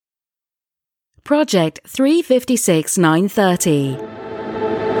Project 356930.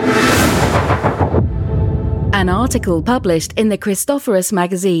 An article published in the Christophorus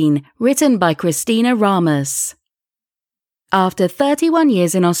magazine, written by Christina Ramos. After 31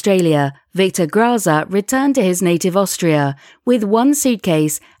 years in Australia, Viktor Grahser returned to his native Austria with 1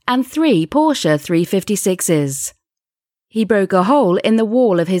 suitcase and 3 Porsche 356s. He broke a hole in the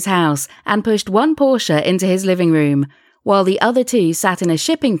wall of his house and pushed 1 Porsche into his living room, while the other 2 sat in a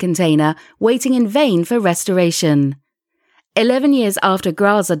shipping container waiting in vain for restoration. 11 years after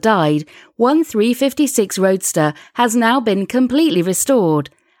Grahser died, 1 356 Roadster has now been completely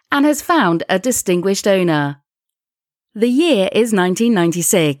restored and has found a distinguished owner. The year is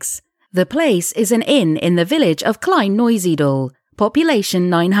 1996. The place is an inn in the village of Klein Neusiedl, population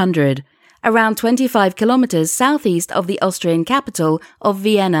 900, around 25 kilometers southeast of the Austrian capital of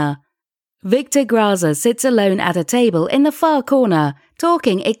Vienna. Viktor Grahser sits alone at a table in the far corner,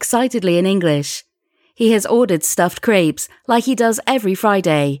 talking excitedly in English. He has ordered stuffed crepes, like he does every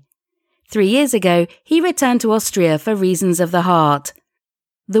Friday. 3 years ago, he returned to Austria for reasons of the heart.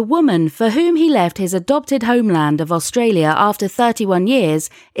 The woman for whom he left his adopted homeland of Australia after 31 years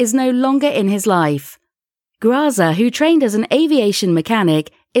is no longer in his life. Grahser, who trained as an aviation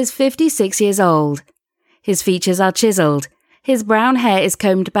mechanic, is 56 years old. His features are chiselled. His brown hair is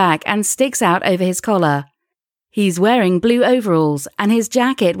combed back and sticks out over his collar. He's wearing blue overalls, and his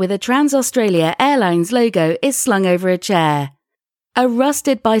jacket with a Trans-Australia Airlines logo is slung over a chair. A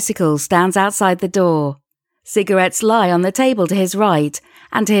rusted bicycle stands outside the door. Cigarettes lie on the table to his right,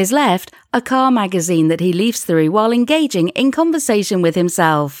 and to his left, a car magazine that he leafs through while engaging in conversation with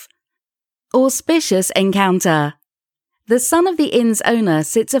himself. Auspicious encounter. The son of the inn's owner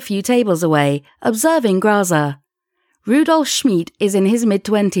sits a few tables away, observing Grahser. Rudolf Schmid is in his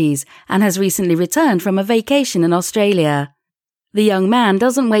mid-20s and has recently returned from a vacation in Australia. The young man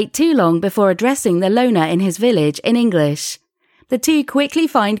doesn't wait too long before addressing the loner in his village in English. The two quickly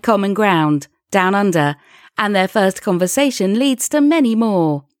find common ground, down under, and their first conversation leads to many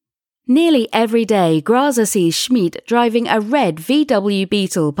more. Nearly every day, Grahser sees Schmid driving a red VW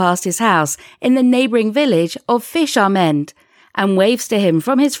Beetle past his house in the neighbouring village of Fischarment and waves to him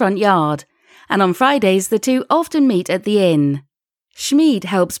from his front yard, and on Fridays the two often meet at the inn. Schmid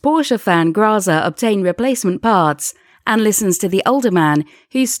helps Porsche fan Grahser obtain replacement parts and listens to the older man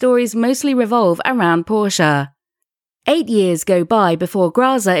whose stories mostly revolve around Porsche. 8 years go by before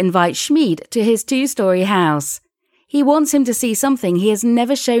Grahser invites Schmid to his 2-story house. He wants him to see something he has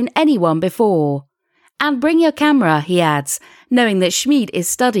never shown anyone before. And bring your camera, he adds, knowing that Schmid is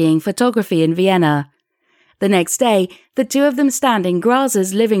studying photography in Vienna. The next day, the two of them stand in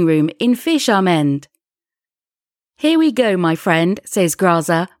Grahser's living room in Fischarment. "Here we go, my friend," says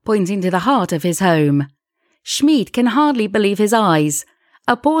Grahser, pointing to the heart of his home. Schmid can hardly believe his eyes.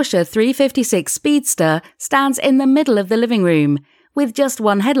 A Porsche 356 Speedster stands in the middle of the living room, with just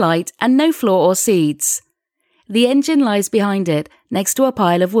one headlight and no floor or seats. The engine lies behind it, next to a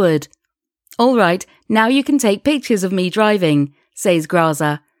pile of wood. "All right, now you can take pictures of me driving," says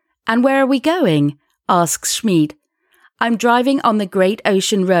Grahser. "And where are we going?" asks Schmid. "I'm driving on the Great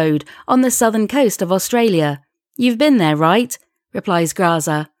Ocean Road on the southern coast of Australia. You've been there, right?" replies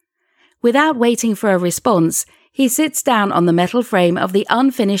Grahser. Without waiting for a response, he sits down on the metal frame of the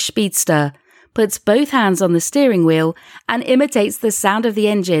unfinished Speedster, puts both hands on the steering wheel, and imitates the sound of the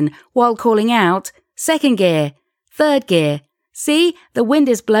engine while calling out, "Second gear, third gear. See, the wind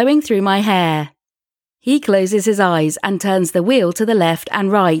is blowing through my hair." He closes his eyes and turns the wheel to the left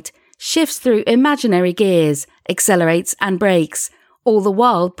and right, shifts through imaginary gears, accelerates and brakes, all the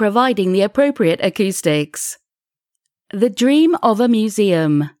while providing the appropriate acoustics. The dream of a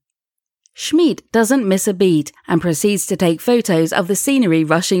museum. Schmid doesn't miss a beat and proceeds to take photos of the scenery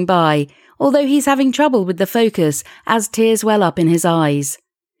rushing by, although he's having trouble with the focus as tears well up in his eyes.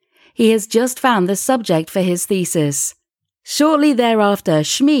 He has just found the subject for his thesis. Shortly thereafter,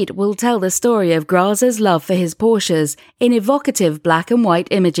 Schmid will tell the story of Grahser's love for his Porsches in evocative black and white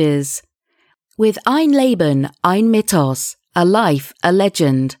images. With Ein Leben, ein Mythos, a life, a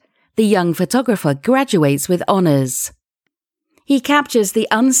legend, the young photographer graduates with honours. He captures the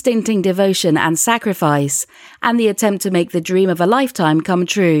unstinting devotion and sacrifice, and the attempt to make the dream of a lifetime come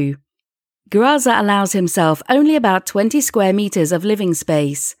true. Grahser allows himself only about 20 square metres of living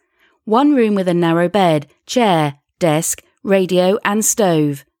space. One room with a narrow bed, chair, desk, radio and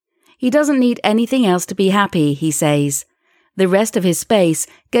stove. He doesn't need anything else to be happy, he says. The rest of his space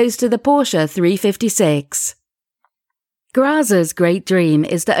goes to the Porsche 356. Grahser's great dream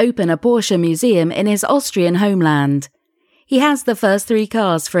is to open a Porsche museum in his Austrian homeland. He has the first 3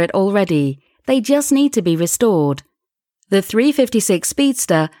 cars for it already. They just need to be restored. The 356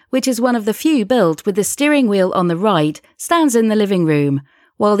 Speedster, which is one of the few built with the steering wheel on the right, stands in the living room,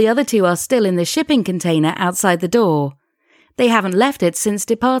 while the other two are still in the shipping container outside the door. They haven't left it since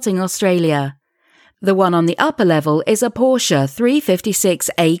departing Australia. The one on the upper level is a Porsche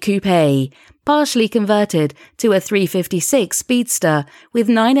 356A Coupe, partially converted to a 356 Speedster with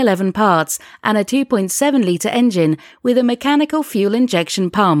 911 parts and a 2.7-litre engine with a mechanical fuel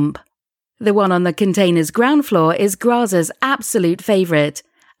injection pump. The one on the container's ground floor is Grahser's absolute favourite,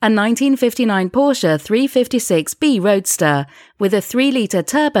 a 1959 Porsche 356B Roadster with a 3-litre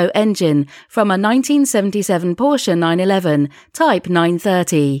turbo engine from a 1977 Porsche 911 Type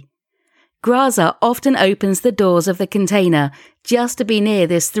 930. Grahser often opens the doors of the container just to be near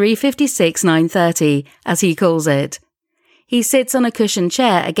this 356 930, as he calls it. He sits on a cushioned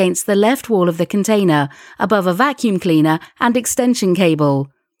chair against the left wall of the container, above a vacuum cleaner and extension cable.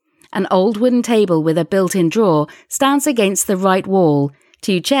 An old wooden table with a built-in drawer stands against the right wall,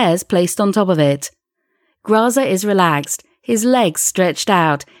 2 chairs placed on top of it. Grahser is relaxed, his legs stretched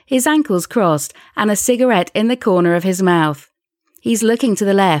out, his ankles crossed, and a cigarette in the corner of his mouth. He's looking to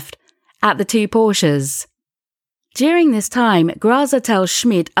the left, at the 2 Porsches. During this time, Grahser tells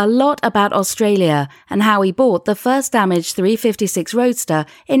Schmidt a lot about Australia and how he bought the first damaged 356 Roadster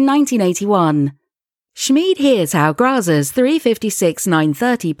in 1981. Schmid hears how Grahser's 356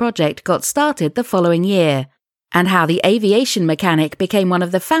 930 project got started the following year, and how the aviation mechanic became one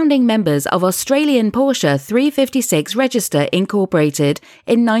of the founding members of Australian Porsche 356 Register Incorporated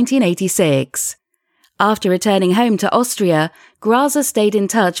in 1986. After returning home to Austria, Grahser stayed in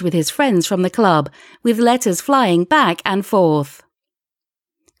touch with his friends from the club, with letters flying back and forth.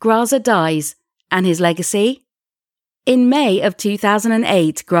 Grahser dies, and his legacy? In May of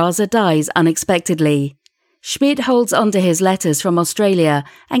 2008, Grahser dies unexpectedly. Schmidt holds onto his letters from Australia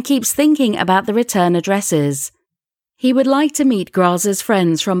and keeps thinking about the return addresses. He would like to meet Grahser's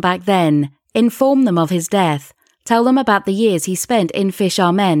friends from back then, inform them of his death, tell them about the years he spent in Fish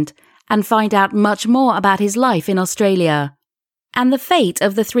Arment, and find out much more about his life in Australia. And the fate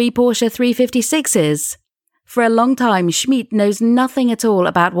of the 3 Porsche 356s? For a long time, Schmidt knows nothing at all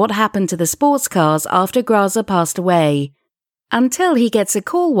about what happened to the sports cars after Grahser passed away, until he gets a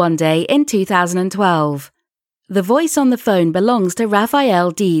call one day in 2012. The voice on the phone belongs to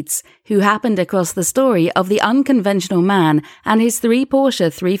Raphael Dietz, who happened across the story of the unconventional man and his 3 Porsche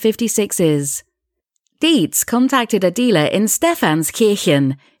 356s. Dietz contacted a dealer in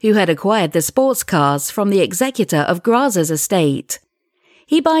Stephanskirchen, who had acquired the sports cars from the executor of Grahser's estate.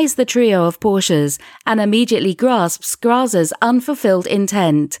 He buys the trio of Porsches and immediately grasps Grahser's unfulfilled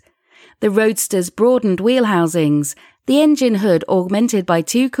intent. The Roadster's broadened wheel housings, the engine hood augmented by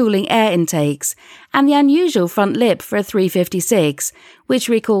 2 cooling air intakes, and the unusual front lip for a 356, which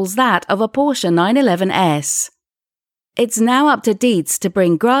recalls that of a Porsche 911S. It's now up to Dietz to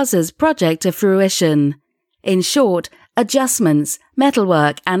bring Grahser's project to fruition. In short, adjustments,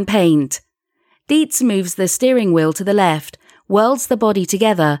 metalwork and paint. Dietz moves the steering wheel to the left, welds the body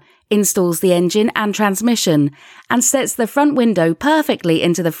together, installs the engine and transmission, and sets the front window perfectly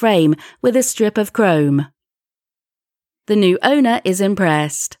into the frame with a strip of chrome. The new owner is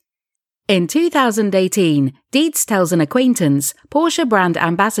impressed. In 2018, Dietz tells an acquaintance, Porsche brand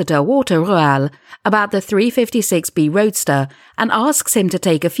ambassador Walter Roal, about the 356B Roadster and asks him to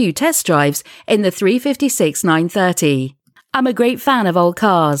take a few test drives in the 356 930. "I'm a great fan of old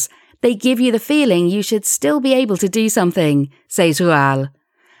cars. They give you the feeling you should still be able to do something," says Roal.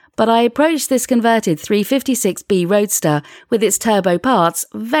 "But I approached this converted 356B Roadster with its turbo parts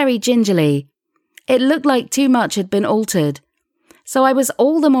very gingerly. It looked like too much had been altered. So I was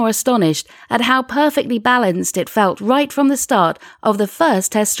all the more astonished at how perfectly balanced it felt right from the start of the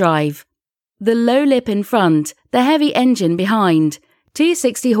first test drive. The low lip in front, the heavy engine behind,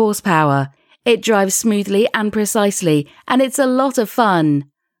 260 horsepower. It drives smoothly and precisely, and it's a lot of fun."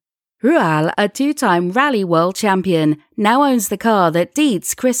 Roal, a 2-time rally world champion, now owns the car that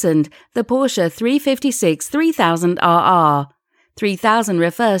Dietz christened the Porsche 356 3000RR. 3000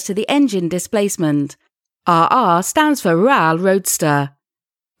 refers to the engine displacement. RR stands for Roal Roadster.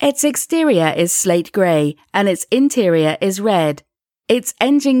 Its exterior is slate grey and its interior is red. Its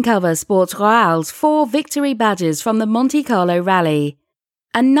engine cover sports Roal's 4 victory badges from the Monte Carlo Rally.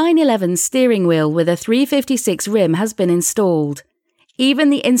 A 911 steering wheel with a 356 rim has been installed. Even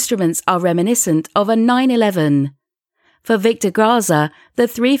the instruments are reminiscent of a 911. For Viktor Grahser, the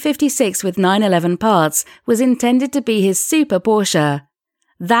 356 with 911 parts was intended to be his super Porsche.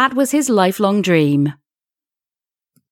 That was his lifelong dream.